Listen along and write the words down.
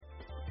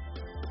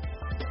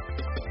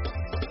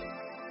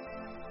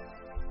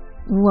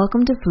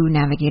Welcome to Food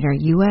Navigator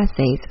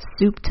USA's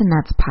Soup to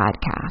Nuts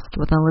podcast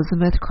with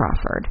Elizabeth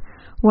Crawford,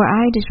 where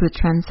I dish with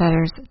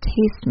trendsetters,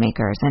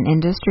 tastemakers, and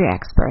industry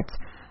experts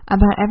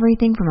about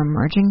everything from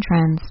emerging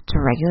trends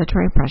to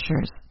regulatory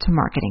pressures to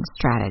marketing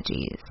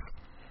strategies.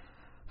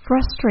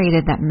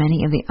 Frustrated that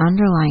many of the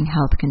underlying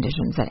health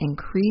conditions that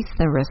increase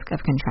the risk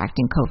of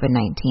contracting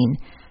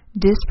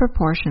COVID-19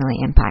 disproportionately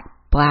impact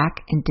Black,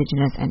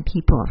 Indigenous, and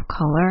people of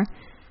color,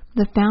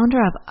 the founder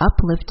of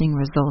Uplifting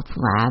Results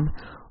Lab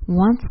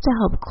wants to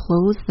help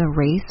close the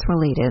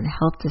race-related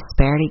health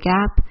disparity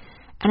gap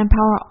and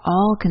empower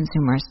all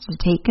consumers to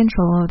take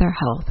control of their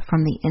health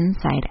from the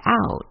inside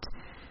out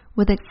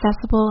with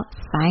accessible,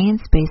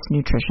 science-based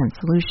nutrition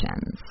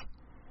solutions.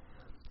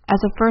 As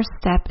a first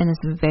step in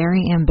this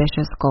very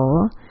ambitious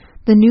goal,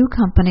 the new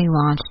company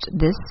launched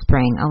this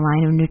spring a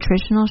line of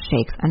nutritional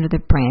shakes under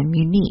the brand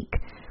Unique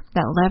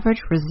that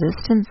leverage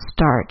resistant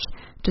starch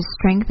to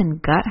strengthen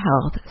gut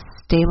health,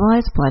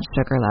 stabilize blood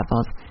sugar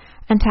levels,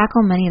 and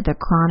tackle many of the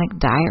chronic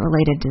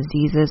diet-related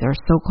diseases or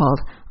so-called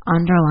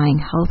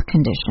underlying health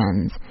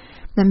conditions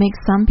that make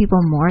some people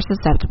more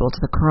susceptible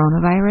to the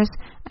coronavirus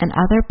and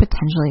other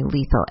potentially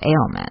lethal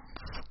ailments.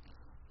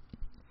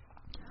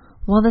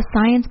 While the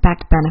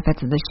science-backed benefits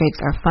of the shakes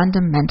are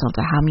fundamental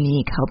to how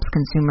Unique helps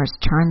consumers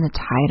turn the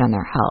tide on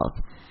their health,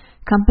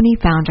 company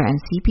founder and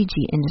CPG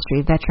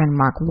industry veteran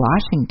Mark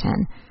Washington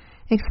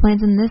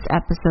explains in this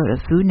episode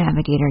of Food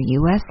Navigator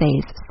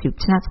USA's Soup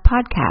to Nuts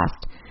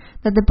podcast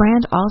that the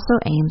brand also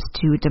aims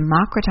to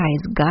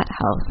democratize gut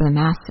health for the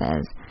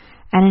masses,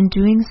 and in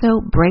doing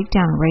so, break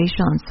down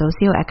racial and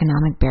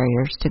socioeconomic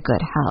barriers to good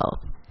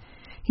health.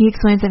 He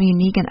explains that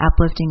Unique and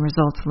Uplifting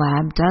Results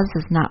Lab does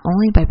this not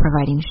only by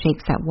providing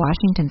shakes that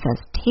Washington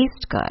says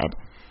taste good,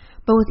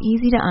 but with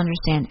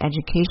easy-to-understand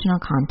educational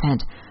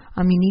content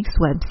on Unique's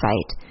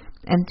website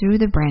and through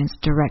the brand's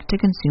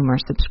direct-to-consumer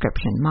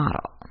subscription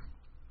model.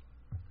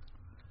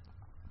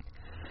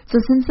 So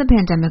since the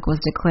pandemic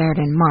was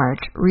declared in March,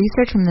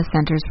 research from the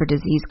Centers for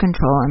Disease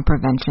Control and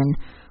Prevention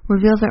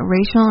reveals that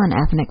racial and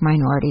ethnic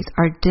minorities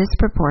are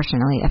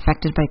disproportionately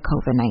affected by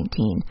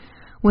COVID-19,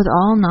 with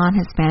all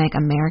non-Hispanic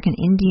American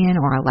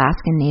Indian or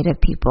Alaskan Native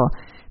people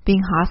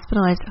being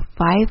hospitalized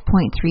 5.3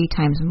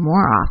 times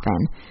more often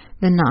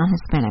than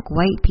non-Hispanic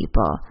white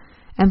people,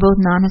 and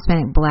both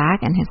non-Hispanic Black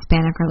and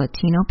Hispanic or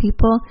Latino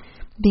people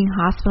being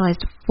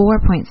hospitalized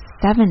 4.7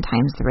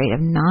 times the rate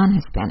of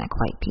non-Hispanic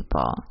white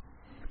people.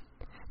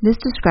 This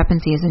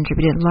discrepancy is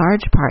attributed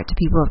large part to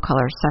people of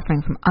color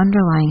suffering from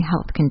underlying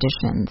health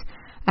conditions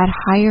at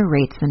higher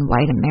rates than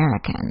white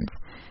Americans,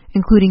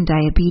 including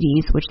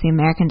diabetes, which the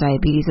American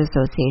Diabetes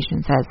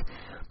Association says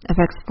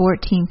affects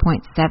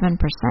 14.7%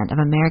 of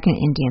American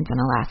Indians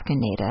and Alaskan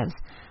Natives,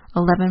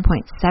 11.7%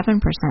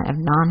 of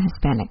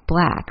non-Hispanic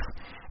Blacks,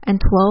 and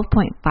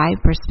 12.5%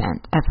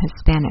 of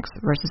Hispanics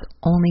versus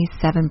only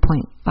 7.5%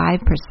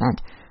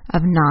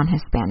 of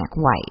non-Hispanic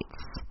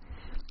whites.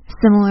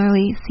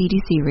 Similarly,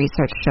 CDC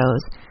research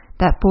shows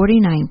that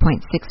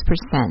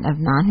 49.6% of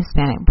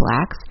non-Hispanic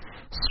Blacks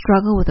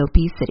struggle with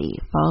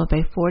obesity, followed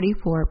by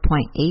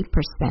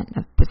 44.8%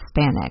 of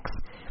Hispanics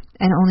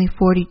and only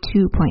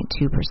 42.2%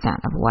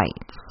 of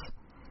whites.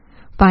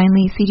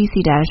 Finally,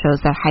 CDC data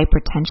shows that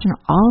hypertension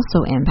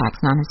also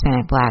impacts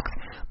non-Hispanic Blacks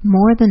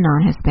more than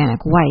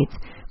non-Hispanic whites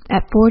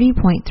at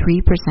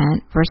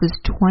 40.3% versus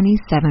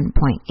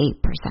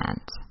 27.8%.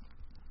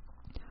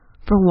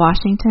 For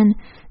Washington,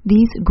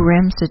 these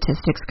grim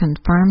statistics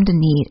confirmed a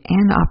need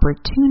and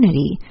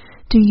opportunity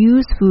to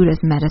use food as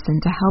medicine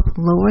to help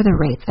lower the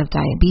rates of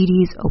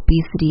diabetes,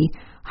 obesity,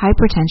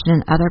 hypertension,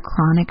 and other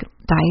chronic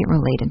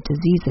diet-related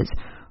diseases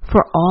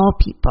for all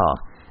people,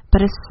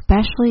 but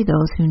especially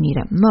those who need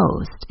it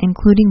most,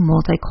 including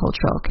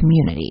multicultural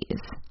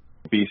communities.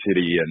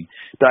 Obesity and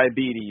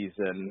diabetes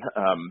and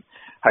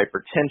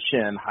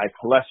hypertension, high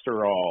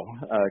cholesterol,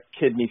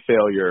 kidney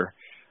failure,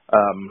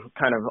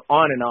 kind of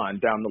on and on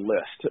down the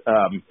list.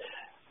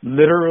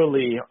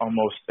 Literally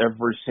almost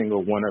every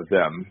single one of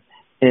them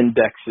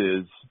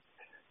indexes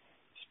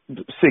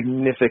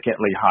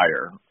significantly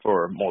higher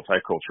for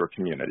multicultural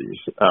communities.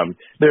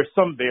 There's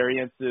some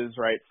variances,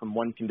 right, from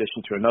one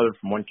condition to another,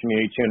 from one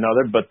community to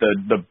another, but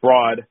the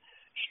broad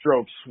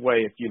strokes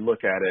way, if you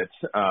look at it,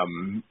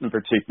 in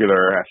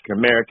particular African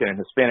American and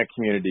Hispanic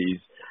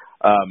communities,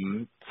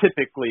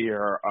 typically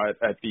are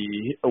at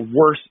the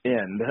worst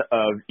end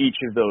of each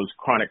of those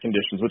chronic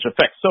conditions, which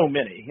affect so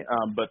many,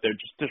 but they're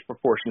just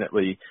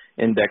disproportionately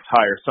indexed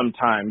higher,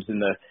 sometimes in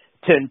the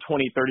 10,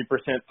 20,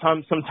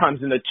 30%,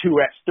 sometimes in the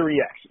 2x,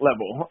 3x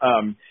level.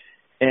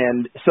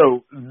 And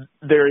so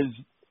there is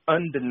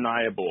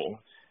undeniable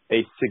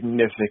a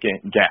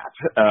significant gap,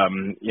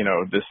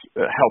 this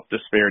health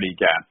disparity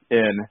gap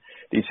in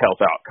these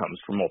health outcomes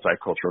for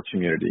multicultural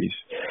communities.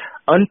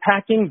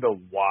 Unpacking the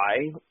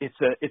why, it's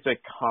a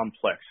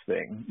complex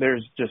thing.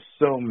 There's just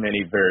so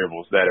many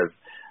variables that have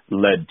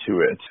led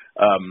to it.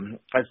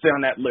 I'd say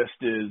on that list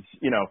is,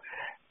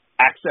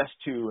 access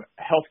to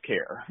health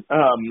care,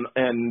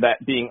 and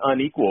that being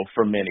unequal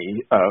for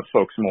many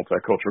folks in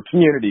multicultural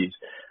communities.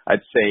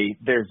 I'd say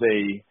there's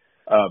a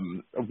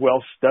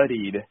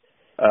well-studied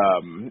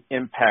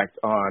impact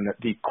on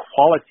the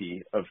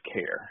quality of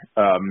care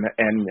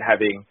and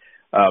having,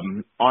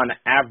 on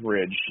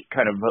average,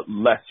 kind of a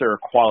lesser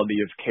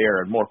quality of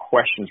care and more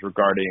questions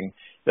regarding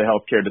the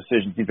healthcare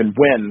decisions, even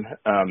when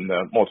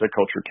the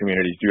multicultural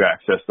communities do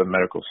access the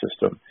medical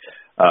system.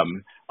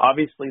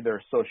 Obviously, there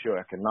are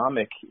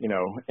socioeconomic,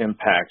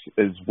 impacts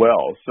as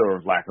well, so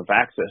lack of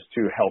access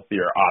to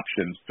healthier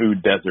options,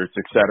 food deserts,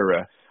 et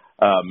cetera,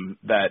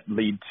 that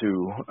lead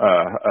to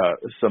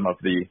some of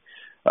the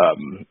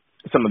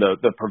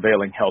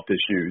prevailing health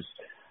issues.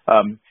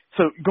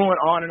 So going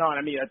on and on,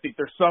 I think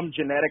there's some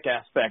genetic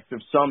aspects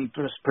of some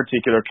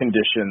particular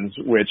conditions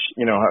which,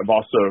 have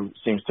also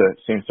seems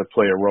to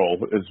play a role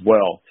as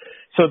well.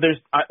 So there's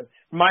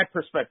my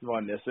perspective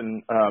on this,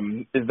 and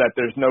is that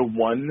there's no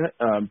one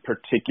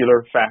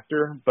particular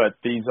factor, but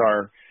these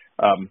are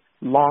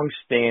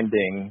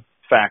long-standing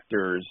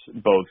factors,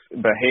 both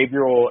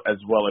behavioral as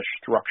well as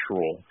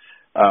structural,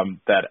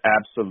 that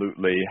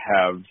absolutely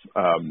have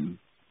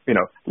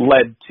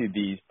led to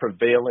these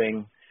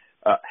prevailing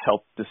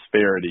health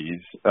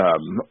disparities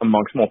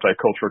amongst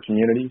multicultural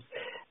communities.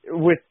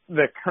 With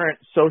the current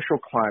social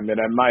climate,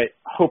 and my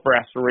hope or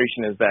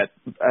aspiration is that,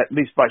 at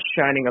least by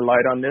shining a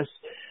light on this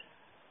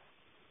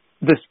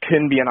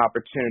can be an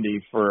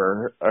opportunity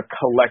for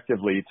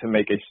collectively to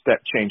make a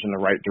step change in the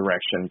right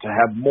direction, to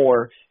have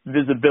more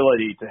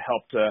visibility, to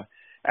help to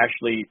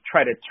actually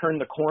try to turn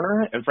the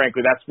corner. And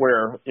frankly, that's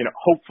where,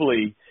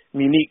 hopefully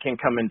Munique can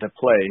come into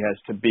play, as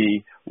to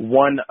be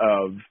one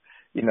of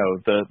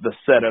the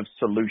set of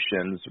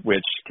solutions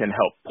which can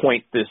help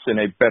point this in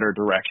a better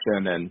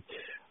direction and,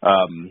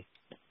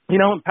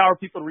 empower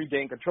people to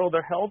regain control of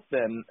their health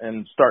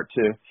and start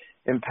to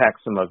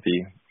impact some of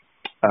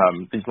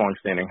these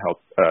longstanding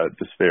health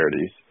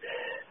disparities.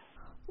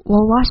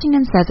 Well,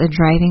 Washington says a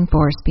driving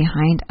force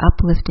behind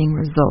Uplifting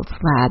Results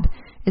Lab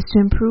is to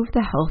improve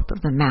the health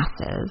of the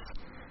masses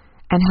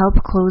and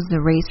help close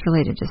the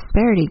race-related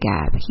disparity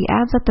gap. He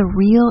adds that the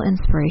real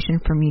inspiration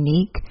for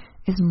Munique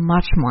is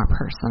much more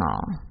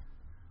personal.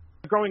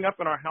 Growing up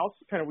in our house,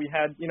 we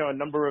had, a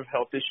number of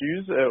health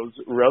issues. It was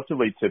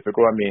relatively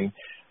typical.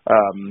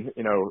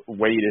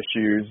 Weight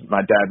issues.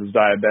 My dad was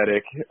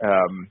diabetic,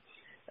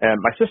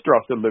 and my sister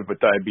also lived with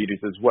diabetes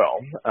as well.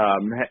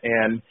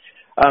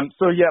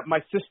 My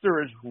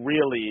sister is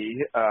really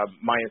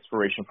my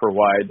inspiration for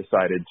why I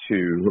decided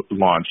to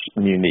launch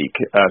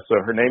Munique.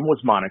 So her name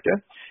was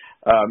Monica.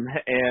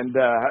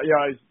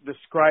 I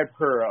describe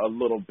her a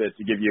little bit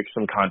to give you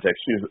some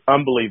context. She was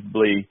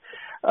unbelievably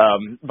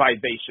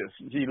vivacious.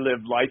 She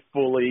lived life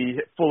full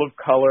of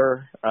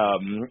color,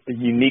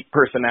 unique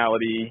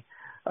personality.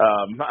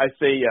 I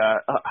say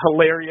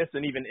hilarious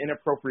and even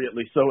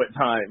inappropriately so at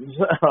times.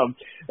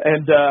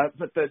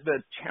 But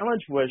the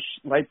challenge was,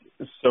 like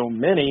so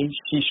many,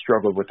 she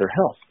struggled with her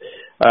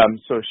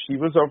health. So she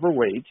was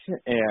overweight,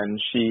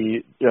 and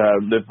she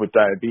lived with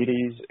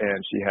diabetes,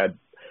 and she had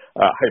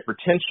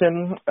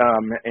hypertension,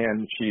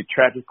 and she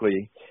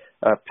tragically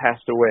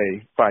passed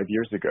away 5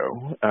 years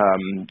ago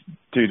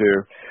due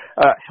to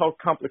health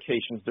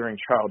complications during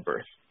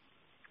childbirth.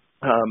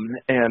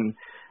 And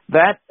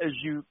that, as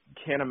you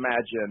can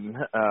imagine,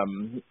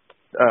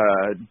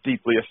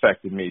 deeply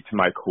affected me to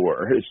my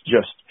core. It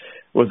just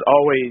was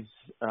always,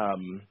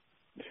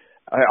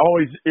 I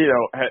always,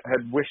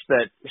 had wished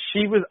that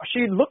she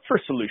looked for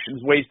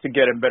solutions, ways to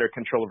get in better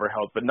control of her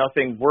health, but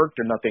nothing worked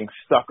or nothing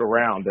stuck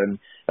around. And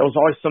it was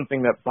always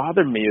something that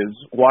bothered me, is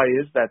why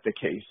is that the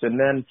case? And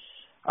then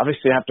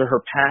obviously after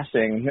her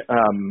passing,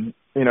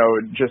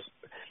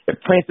 it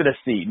planted a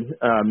seed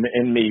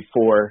in me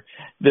for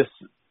this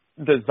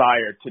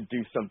desire to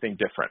do something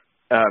different,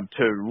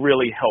 to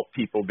really help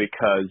people,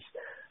 because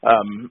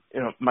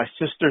my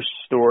sister's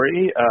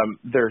story,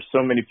 there are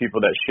so many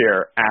people that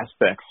share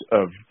aspects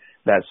of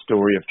that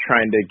story of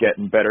trying to get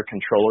in better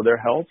control of their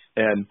health.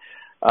 And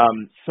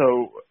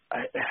so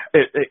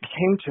it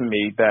came to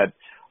me that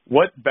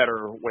what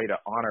better way to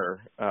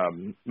honor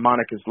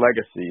Monica's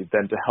legacy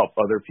than to help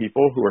other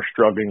people who are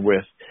struggling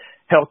with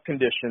health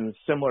conditions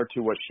similar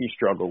to what she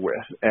struggled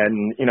with,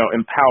 and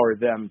empower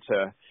them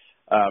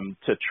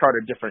to chart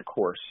a different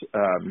course,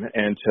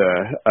 and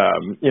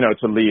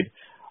to lead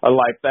a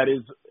life that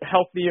is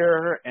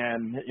healthier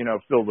and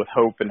filled with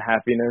hope and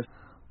happiness.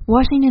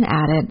 Washington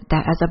added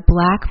that as a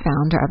Black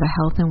founder of a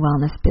health and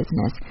wellness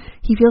business,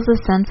 he feels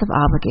a sense of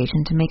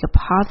obligation to make a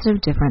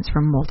positive difference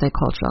for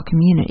multicultural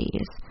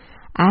communities.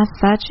 As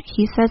such,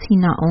 he says he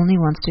not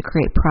only wants to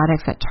create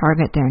products that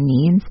target their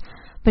needs,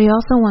 but he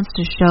also wants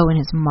to show in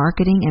his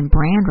marketing and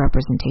brand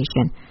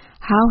representation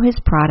how his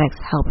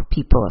products help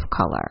people of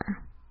color.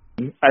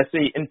 I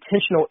see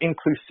intentional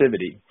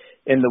inclusivity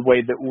in the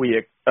way that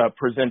we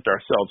present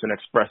ourselves and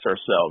express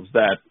ourselves.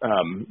 That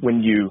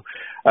when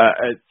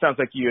it sounds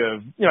like you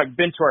have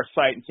been to our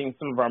site and seen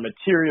some of our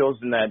materials,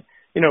 and that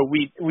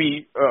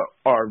we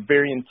are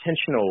very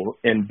intentional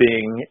in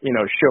being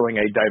showing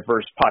a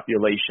diverse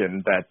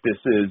population, that this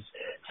is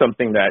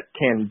something that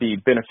can be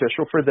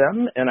beneficial for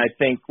them. And I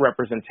think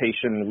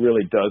representation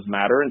really does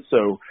matter. And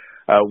so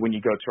when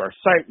you go to our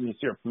site, when you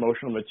see our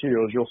promotional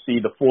materials, you'll see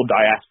the full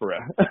diaspora,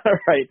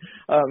 right?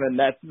 And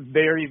that's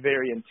very,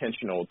 very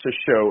intentional to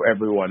show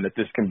everyone that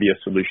this can be a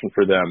solution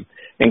for them,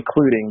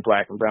 including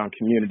Black and brown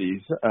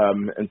communities.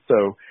 And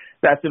so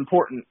that's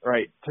important,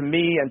 right? To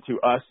me and to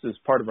us as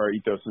part of our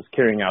ethos is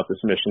carrying out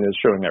this mission is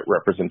showing that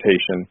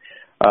representation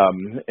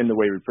in the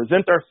way we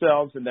present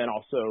ourselves, and then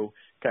also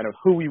kind of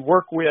who we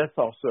work with,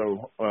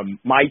 also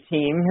my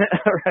team,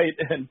 right,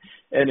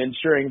 and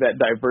ensuring that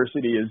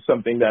diversity is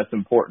something that's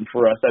important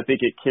for us. I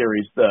think it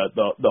carries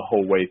the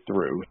whole way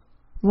through.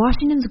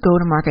 Washington's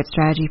go-to-market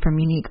strategy for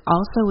Munique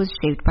also was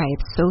shaped by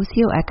its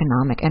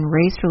socioeconomic and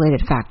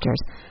race-related factors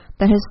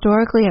that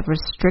historically have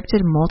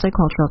restricted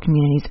multicultural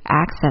communities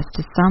access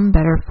to some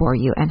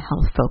better-for-you and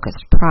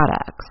health-focused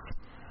products.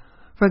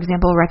 For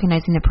example,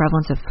 recognizing the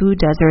prevalence of food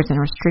deserts and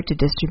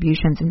restricted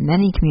distributions in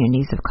many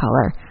communities of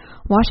color,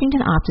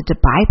 Washington opted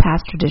to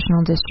bypass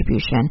traditional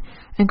distribution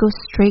and go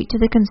straight to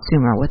the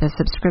consumer with a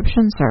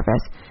subscription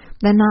service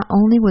that not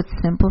only would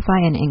simplify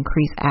and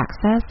increase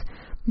access,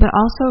 but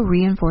also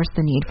reinforce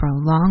the need for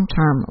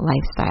long-term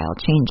lifestyle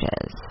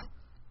changes.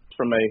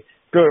 From a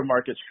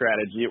go-to-market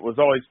strategy, it was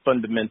always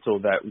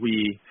fundamental that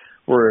we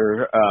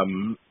were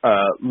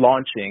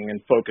launching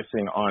and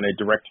focusing on a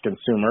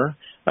direct-to-consumer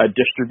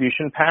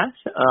distribution path,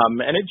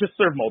 and it just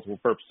served multiple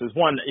purposes.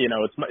 One,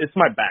 it's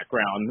my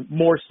background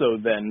more so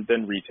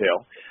than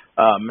retail,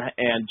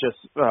 and just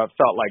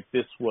felt like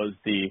this was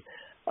the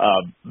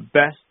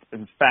best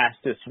and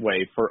fastest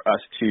way for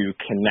us to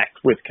connect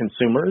with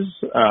consumers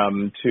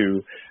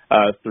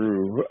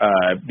through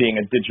being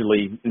a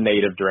digitally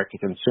native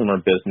direct-to-consumer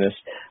business.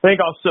 I think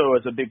also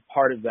as a big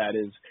part of that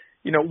is,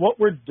 what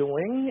we're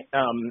doing,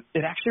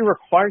 it actually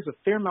requires a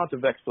fair amount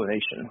of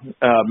explanation,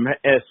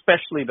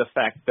 especially the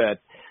fact that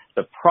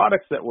the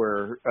products that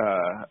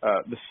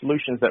the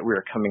solutions that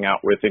we're coming out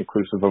with,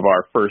 inclusive of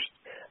our first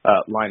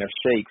line of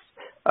shakes,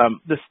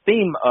 this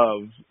theme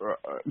of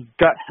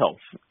gut health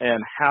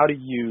and how do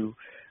you,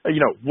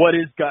 what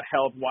is gut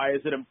health, why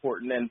is it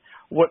important, and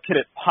what could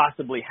it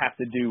possibly have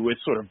to do with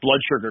sort of blood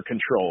sugar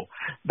control?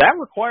 That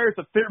requires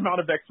a fair amount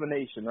of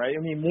explanation, right?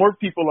 I mean, more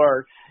people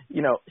are,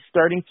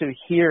 starting to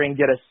hear and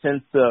get a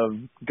sense of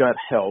gut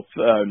health.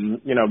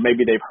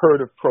 Maybe they've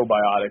heard of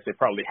probiotics. They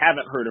probably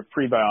haven't heard of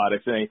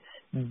prebiotics, and they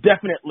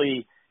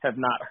definitely have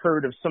not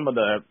heard of some of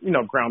the,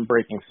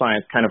 groundbreaking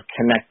science kind of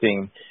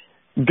connecting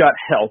gut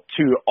health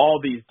to all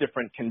these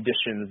different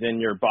conditions in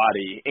your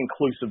body,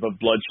 inclusive of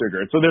blood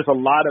sugar. So there's a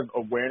lot of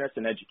awareness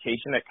and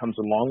education that comes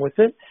along with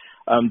it.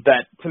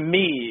 That to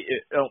me,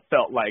 it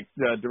felt like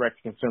the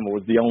direct-to-consumer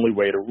was the only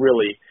way to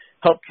really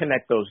help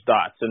connect those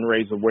dots and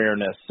raise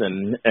awareness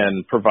and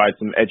provide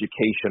some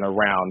education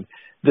around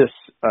this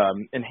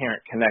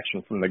inherent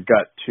connection from the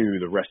gut to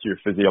the rest of your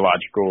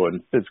physiological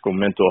and physical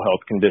mental health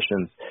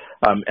conditions,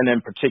 and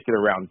in particular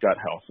around gut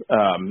health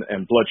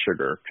and blood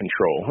sugar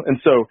control. And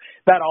so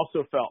that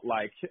also felt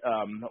like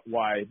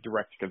why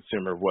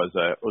direct-to-consumer was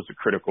a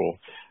critical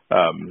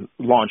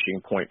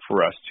launching point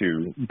for us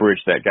to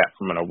bridge that gap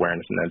from an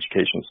awareness and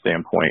education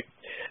standpoint.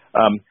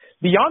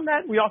 Beyond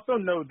that, we also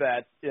know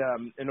that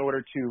in order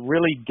to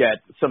really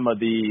get some of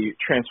the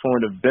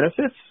transformative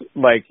benefits,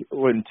 like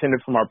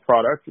intended from our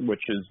product,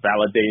 which is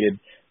validated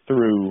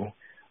through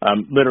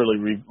literally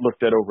we've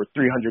looked at over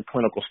 300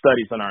 clinical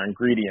studies on our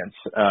ingredients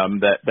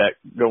that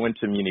go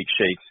into Munique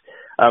shakes,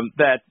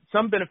 that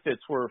some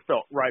benefits were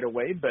felt right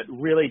away, but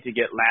really to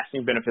get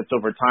lasting benefits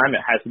over time,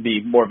 it has to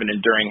be more of an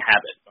enduring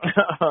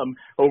habit.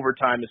 Over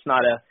time, it's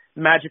not a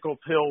magical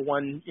pill,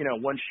 one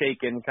shake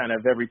and kind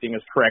of everything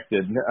is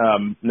corrected.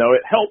 No,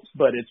 it helps,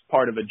 but it's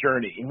part of a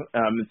journey.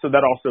 So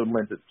that also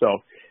lends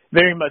itself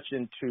very much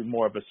into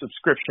more of a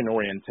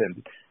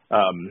subscription-oriented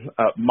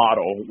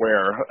model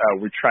where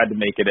we tried to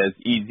make it as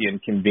easy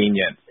and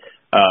convenient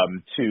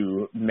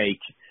to make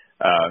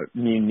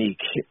Munique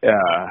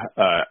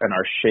and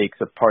our shakes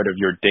a part of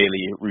your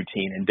daily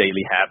routine and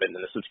daily habit, and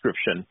the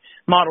subscription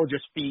model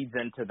just feeds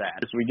into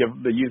that. So we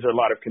give the user a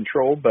lot of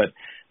control, but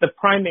the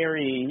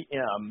primary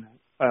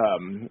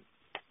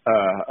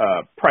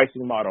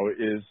pricing model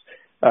is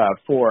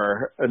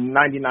for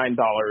 $99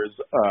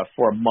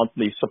 for a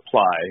monthly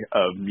supply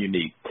of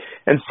Munique,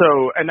 and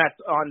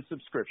that's on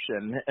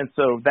subscription, and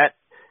so that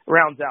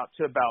rounds out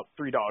to about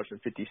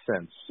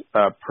 $3.50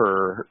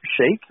 per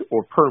shake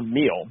or per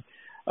meal.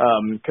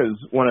 Because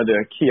one of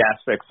the key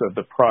aspects of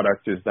the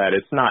product is that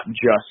it's not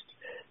just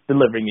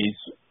delivering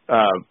these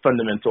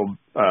fundamental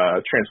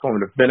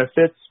transformative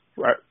benefits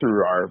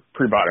through our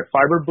prebiotic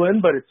fiber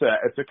blend, but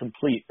it's a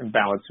complete and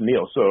balanced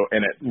meal. So,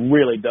 and it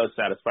really does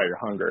satisfy your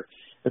hunger.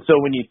 And so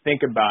when you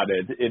think about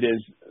it, it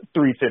is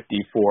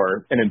 $3.50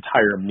 for an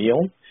entire meal,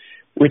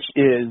 which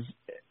is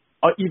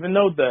even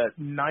though the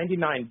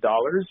 $99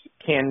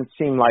 can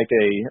seem like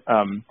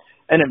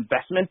an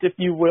investment, if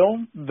you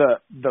will, the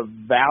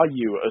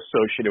value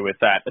associated with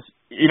that,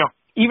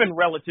 even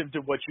relative to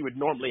what you would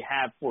normally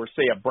have for,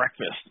 say, a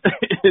breakfast,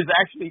 is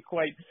actually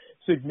quite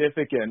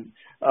significant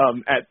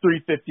at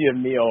 $3.50 a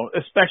meal,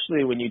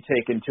 especially when you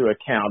take into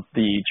account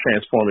the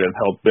transformative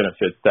health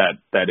benefits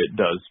that it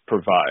does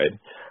provide.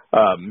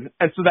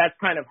 And so that's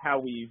kind of how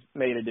we've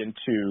made it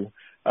into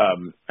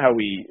how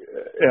we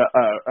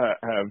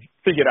have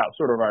figured out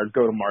sort of our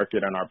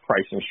go-to-market and our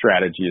pricing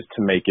strategies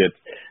to make it,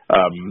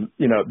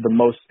 the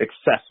most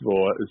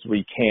accessible as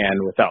we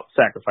can without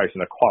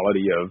sacrificing the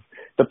quality of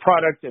the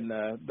product and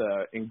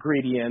the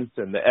ingredients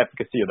and the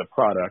efficacy of the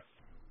product.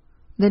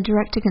 The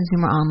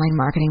direct-to-consumer online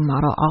marketing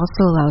model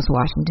also allows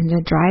Washington to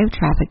drive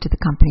traffic to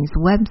the company's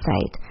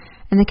website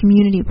and the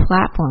community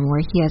platform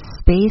where he has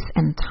space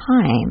and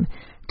time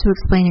to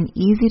explain in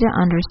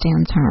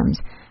easy-to-understand terms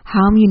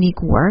how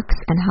Munique works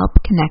and help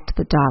connect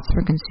the dots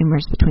for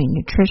consumers between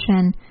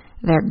nutrition,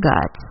 their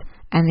guts,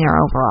 and their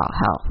overall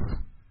health.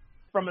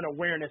 From an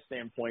awareness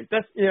standpoint,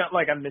 that's,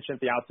 like I mentioned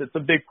at the outset, it's a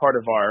big part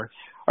of our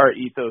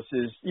ethos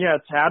is,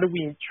 it's how do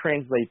we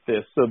translate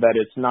this so that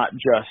it's not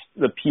just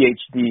the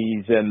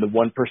PhDs and the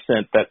 1%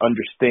 that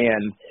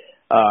understand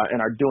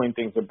and are doing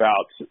things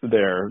about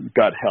their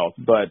gut health,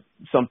 but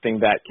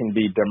something that can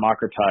be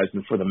democratized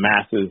and for the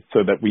masses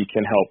so that we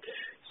can help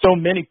so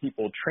many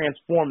people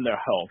transform their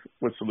health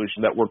with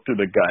solutions that work through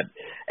the gut.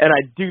 And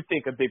I do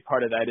think a big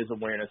part of that is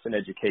awareness and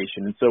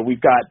education. And so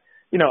we've got,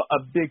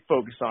 a big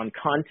focus on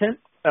content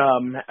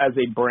as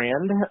a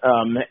brand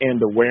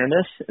and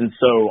awareness. And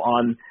so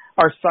on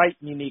our site,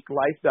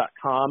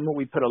 muniquelife.com,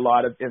 we put a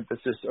lot of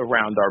emphasis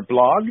around our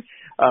blog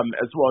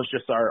as well as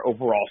just our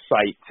overall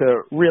site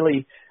to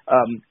really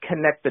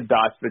connect the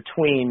dots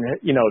between,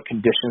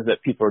 conditions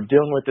that people are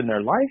dealing with in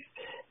their life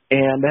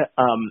and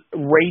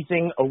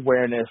raising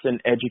awareness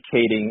and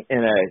educating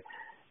in a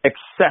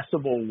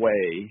accessible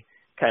way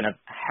kind of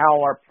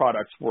how our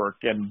products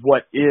work and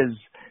what is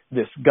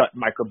this gut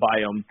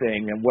microbiome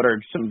thing and what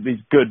are some of these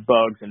good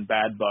bugs and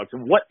bad bugs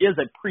and what is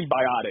a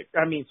prebiotic.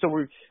 I mean, so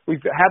we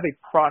have a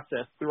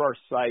process through our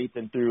site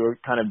and through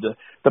kind of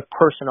the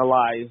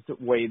personalized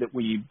way that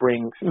we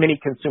bring many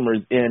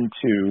consumers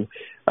into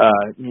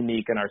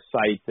Munique and our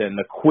site and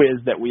the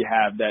quiz that we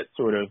have that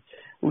sort of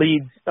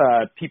leads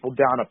people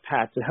down a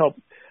path to help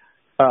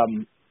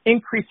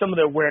increase some of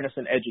the awareness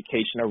and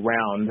education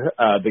around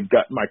the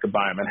gut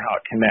microbiome and how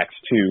it connects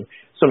to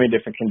so many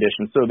different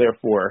conditions. So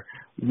therefore,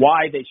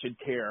 why they should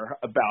care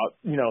about,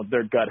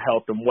 their gut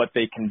health and what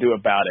they can do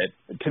about it,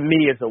 to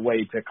me is a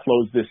way to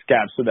close this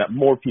gap so that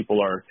more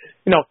people are,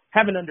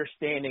 have an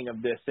understanding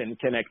of this and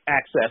can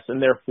access and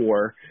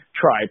therefore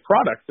try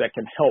products that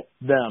can help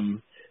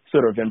them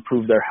sort of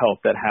improve their health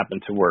that happen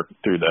to work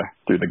through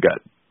the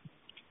gut.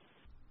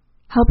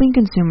 Helping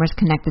consumers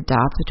connect the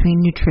dots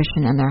between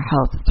nutrition and their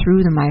health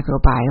through the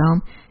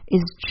microbiome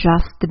is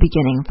just the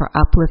beginning for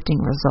Uplifting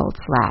Results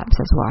Lab,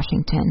 says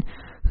Washington,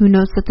 who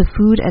notes that the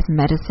food as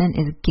medicine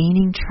is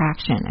gaining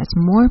traction as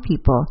more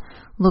people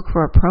look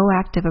for a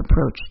proactive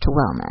approach to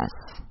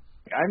wellness.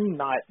 I'm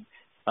not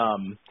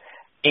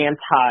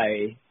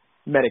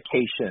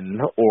anti-medication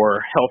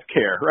or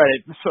healthcare,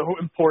 right? It's so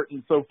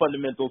important, so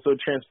fundamental, so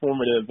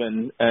transformative,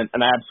 and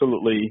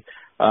absolutely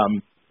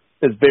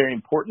is very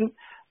important.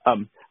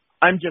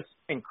 I'm just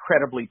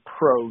incredibly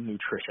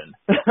pro-nutrition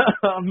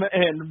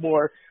and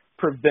more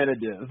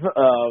preventative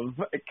of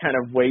kind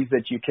of ways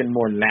that you can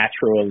more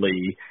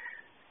naturally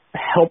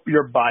help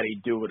your body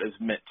do what it's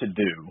meant to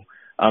do.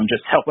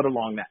 Just help it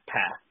along that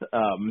path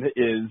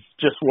is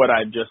just what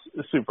I'm just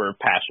super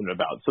passionate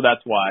about. So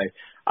that's why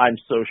I'm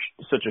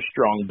such a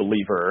strong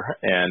believer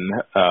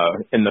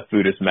in the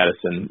food as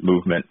medicine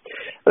movement.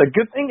 The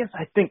good thing is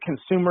I think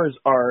consumers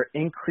are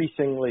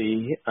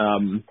increasingly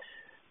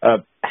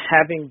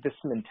having this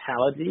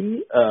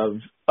mentality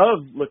of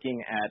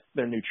looking at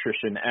their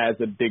nutrition as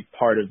a big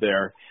part of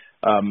their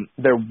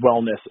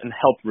wellness and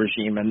health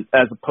regime, and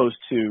as opposed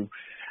to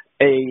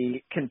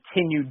a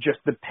continued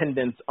just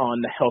dependence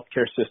on the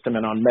healthcare system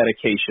and on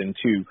medication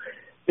to,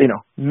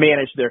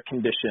 manage their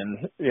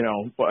condition,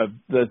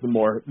 the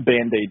more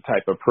Band-Aid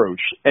type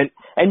approach. And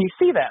you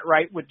see that,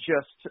 right, with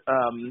just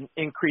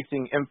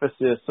increasing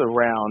emphasis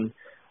around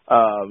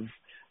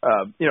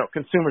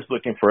consumers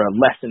looking for a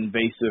less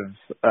invasive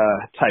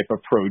type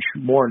approach,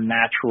 more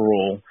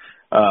natural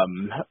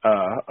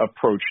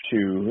approach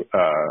to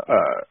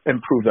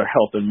improve their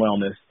health and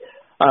wellness.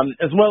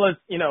 As well as,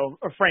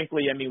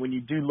 frankly, I mean, when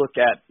you do look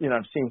at,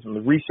 I've seen some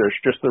of the research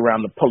just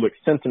around the public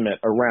sentiment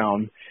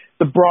around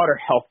the broader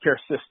healthcare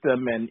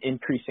system and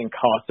increasing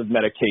cost of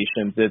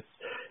medications.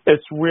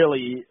 It's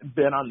really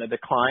been on the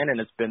decline, and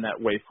it's been that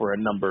way for a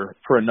number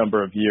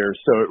of years.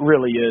 So it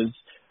really is.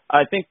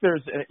 I think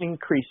there's an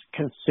increased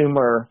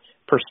consumer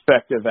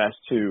perspective as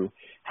to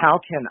how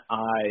can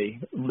I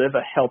live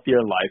a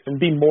healthier life and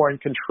be more in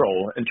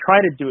control and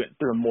try to do it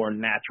through a more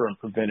natural and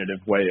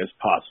preventative way as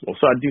possible.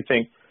 So I do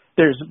think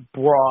there's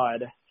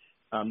broad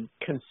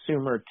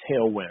consumer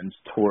tailwinds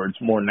towards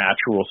more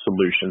natural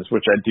solutions,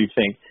 which I do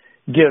think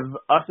give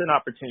us an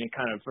opportunity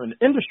kind of for an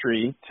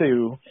industry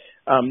to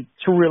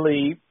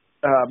really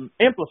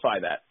amplify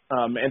that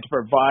and to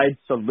provide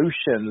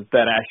solutions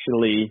that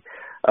actually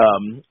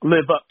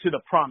live up to the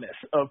promise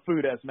of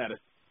food as medicine.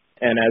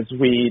 And as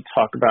we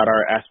talk about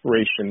our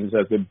aspirations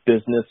as a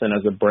business and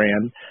as a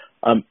brand,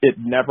 it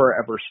never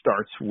ever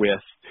starts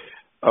with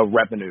a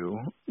revenue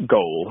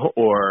goal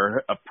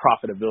or a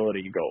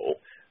profitability goal.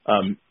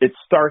 It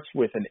starts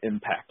with an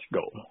impact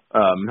goal.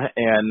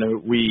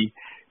 And we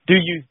do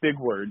use big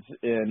words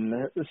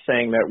in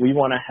saying that we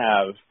want to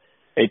have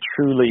a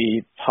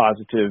truly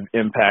positive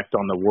impact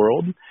on the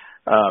world.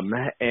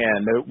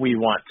 And we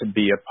want to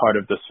be a part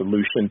of the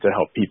solution to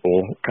help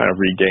people kind of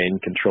regain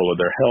control of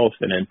their health,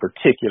 and in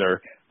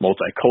particular,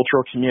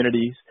 multicultural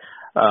communities.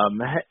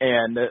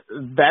 And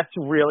that's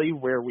really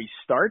where we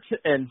start.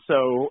 And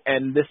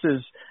this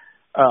is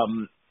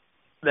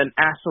an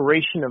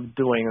aspiration of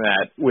doing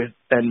that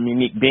and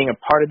Unique being a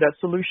part of that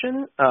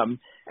solution,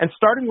 and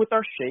starting with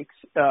our shakes,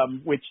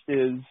 which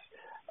is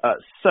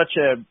such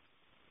a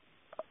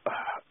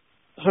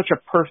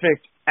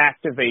perfect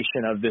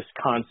activation of this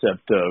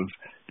concept of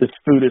this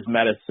food as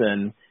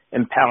medicine,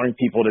 empowering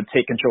people to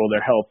take control of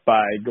their health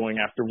by going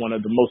after one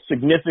of the most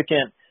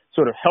significant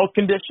sort of health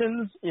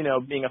conditions,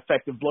 being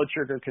effective blood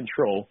sugar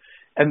control,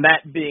 and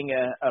that being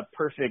a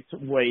perfect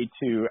way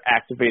to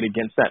activate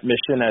against that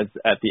mission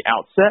at the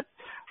outset.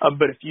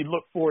 But if you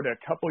look forward a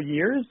couple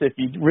years, if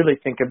you really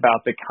think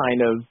about the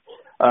kind of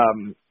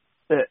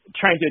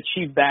trying to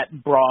achieve that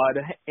broad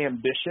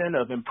ambition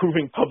of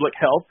improving public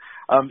health,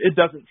 it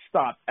doesn't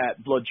stop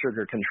at blood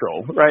sugar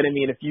control, right? I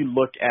mean, if you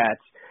look at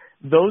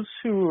those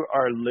who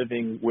are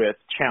living with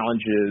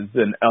challenges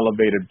and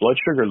elevated blood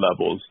sugar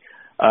levels,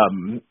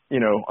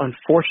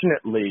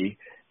 unfortunately,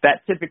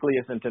 that typically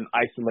isn't an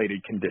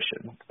isolated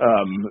condition.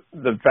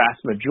 The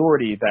vast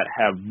majority that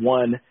have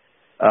one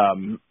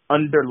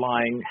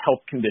underlying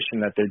health condition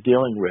that they're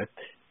dealing with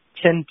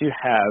tend to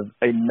have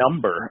a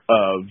number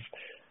of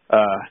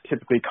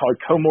typically called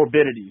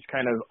comorbidities,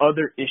 kind of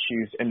other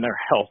issues in their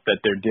health that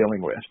they're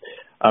dealing with.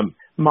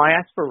 My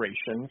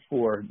aspiration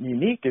for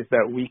Unique is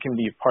that we can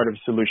be a part of a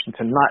solution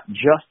to not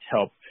just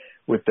help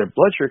with their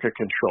blood sugar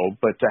control,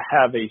 but to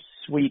have a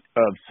suite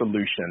of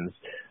solutions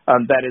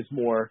that is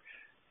more,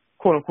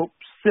 quote unquote,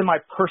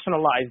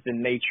 semi-personalized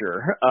in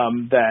nature,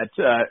 that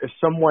if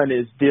someone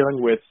is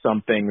dealing with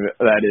something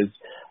that is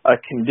a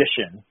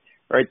condition,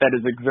 right, that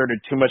has exerted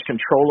too much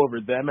control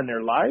over them and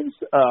their lives,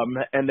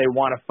 and they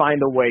want to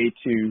find a way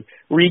to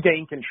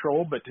regain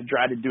control, but to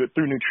try to do it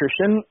through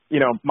nutrition,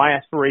 my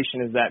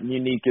aspiration is that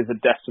Unique is a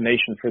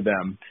destination for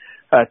them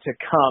to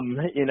come,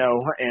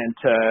 and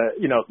to,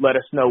 let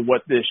us know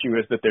what the issue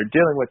is that they're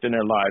dealing with in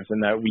their lives,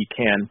 and that we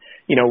can,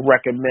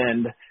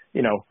 recommend,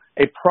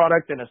 a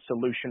product and a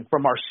solution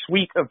from our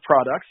suite of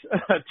products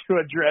to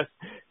address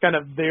kind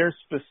of their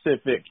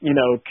specific,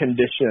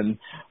 condition,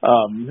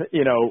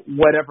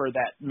 whatever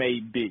that may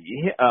be.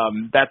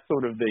 That's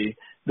sort of the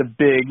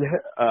big,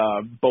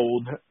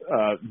 bold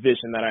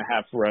vision that I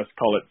have for us,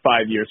 call it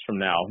 5 years from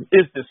now,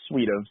 is this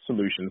suite of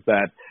solutions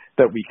that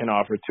we can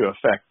offer to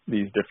affect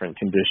these different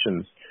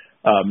conditions.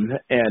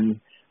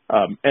 And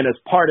as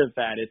part of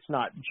that, it's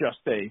not just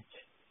a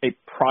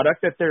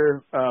product that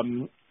they're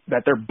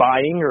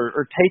buying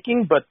or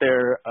taking, but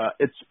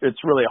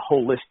it's really a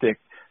holistic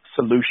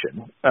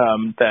solution,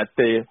 that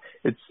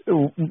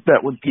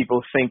when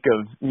people think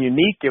of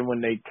Unique and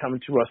when they come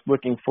to us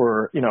looking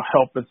for,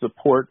 help and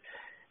support,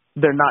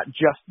 they're not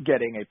just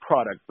getting a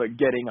product, but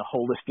getting a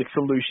holistic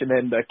solution,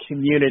 and the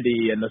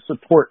community and the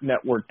support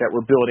network that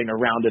we're building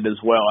around it as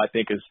well, I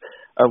think is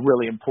a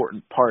really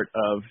important part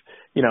of,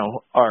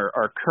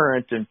 our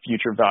current and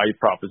future value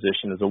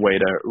proposition as a way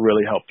to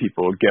really help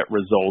people get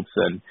results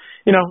and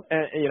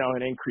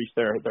increase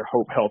their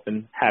hope, health,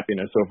 and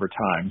happiness over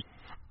time.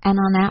 And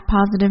on that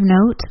positive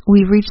note,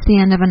 we've reached the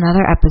end of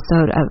another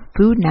episode of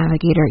Food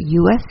Navigator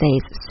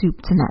USA's Soup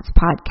to Nuts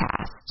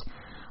podcast.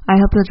 I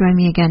hope you'll join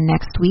me again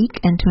next week,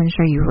 and to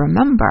ensure you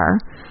remember,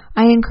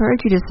 I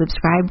encourage you to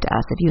subscribe to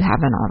us if you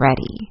haven't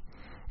already.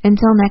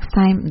 Until next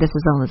time, this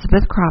is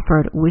Elizabeth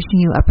Crawford wishing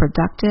you a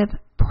productive,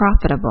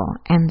 profitable,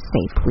 and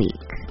safe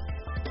week.